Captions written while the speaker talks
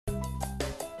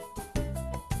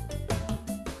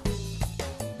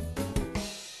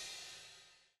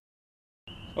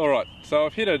Alright, so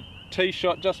I've hit a tee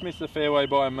shot, just missed the fairway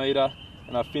by a metre,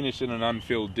 and I've finished in an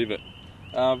unfilled divot.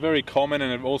 Very common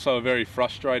and also a very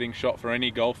frustrating shot for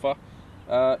any golfer.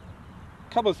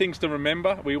 Couple of things to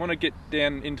remember. We want to get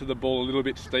down into the ball a little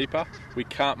bit steeper. We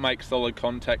can't make solid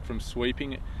contact from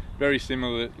sweeping. Very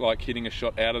similar to like hitting a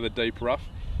shot out of the deep rough.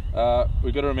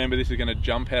 We've got to remember this is going to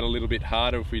jump out a little bit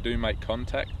harder if we do make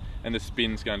contact, and the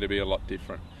spin's going to be a lot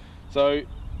different. So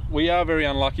we are very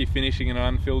unlucky finishing in an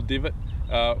unfilled divot.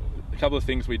 A couple of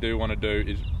things we do want to do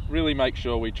is really make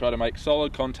sure we try to make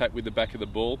solid contact with the back of the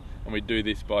ball, and we do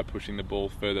this by pushing the ball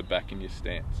further back in your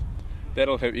stance.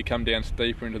 That'll help you come down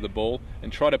steeper into the ball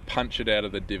and try to punch it out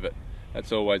of the divot.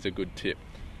 That's always a good tip.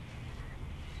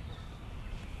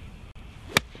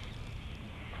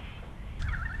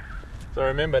 So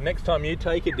remember, next time you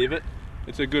take a divot,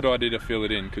 it's a good idea to fill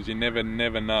it in, because you never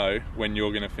know when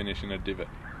you're going to finish in a divot.